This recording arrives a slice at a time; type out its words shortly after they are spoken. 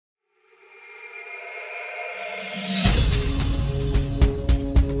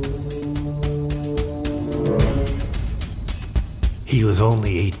was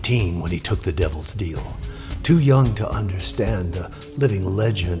only 18 when he took the devil's deal. Too young to understand the living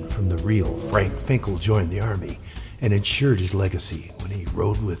legend from the real, Frank Finkel joined the Army and ensured his legacy when he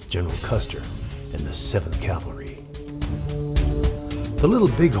rode with General Custer in the 7th Cavalry. The Little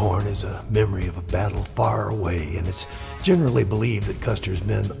Bighorn is a memory of a battle far away, and it's generally believed that Custer's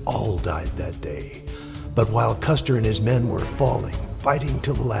men all died that day. But while Custer and his men were falling, fighting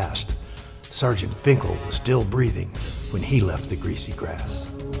till the last, Sergeant Finkel was still breathing when he left the greasy grass.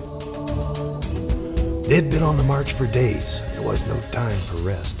 They'd been on the march for days. There was no time for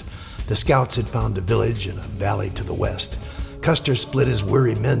rest. The scouts had found a village in a valley to the west. Custer split his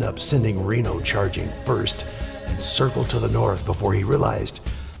weary men up, sending Reno charging first, and circled to the north before he realized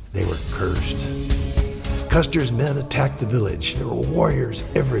they were cursed. Custer's men attacked the village. There were warriors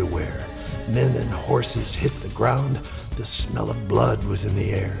everywhere. Men and horses hit the ground. The smell of blood was in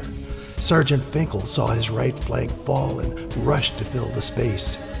the air. Sergeant Finkel saw his right flank fall and rushed to fill the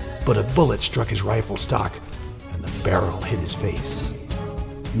space. But a bullet struck his rifle stock, and the barrel hit his face.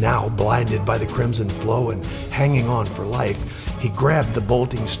 Now, blinded by the crimson flow and hanging on for life, he grabbed the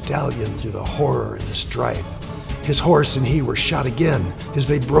bolting stallion through the horror and the strife. His horse and he were shot again as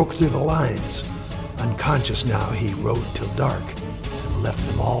they broke through the lines. Unconscious now, he rode till dark and left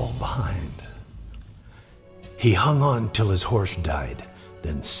them all behind. He hung on till his horse died,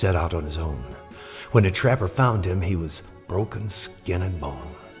 then set out on his own. When a trapper found him, he was broken skin and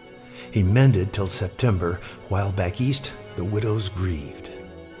bone. He mended till September, while back east the widows grieved.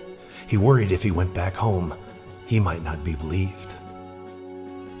 He worried if he went back home, he might not be believed.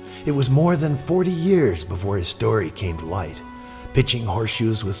 It was more than 40 years before his story came to light. Pitching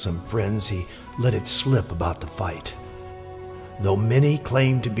horseshoes with some friends, he let it slip about the fight. Though many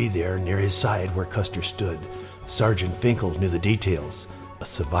claimed to be there near his side where Custer stood, Sergeant Finkel knew the details a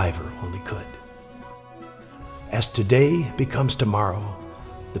survivor only could. As today becomes tomorrow,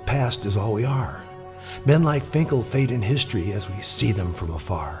 the past is all we are. Men like Finkel fade in history as we see them from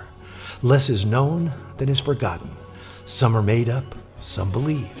afar. Less is known than is forgotten. Some are made up, some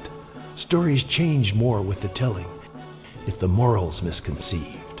believed. Stories change more with the telling, if the moral's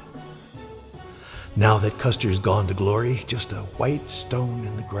misconceived. Now that Custer's gone to glory, just a white stone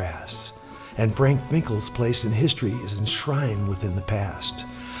in the grass, and Frank Finkel's place in history is enshrined within the past.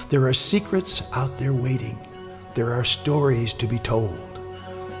 There are secrets out there waiting. There are stories to be told.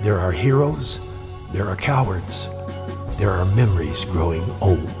 There are heroes, there are cowards, there are memories growing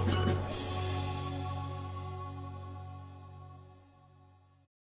old.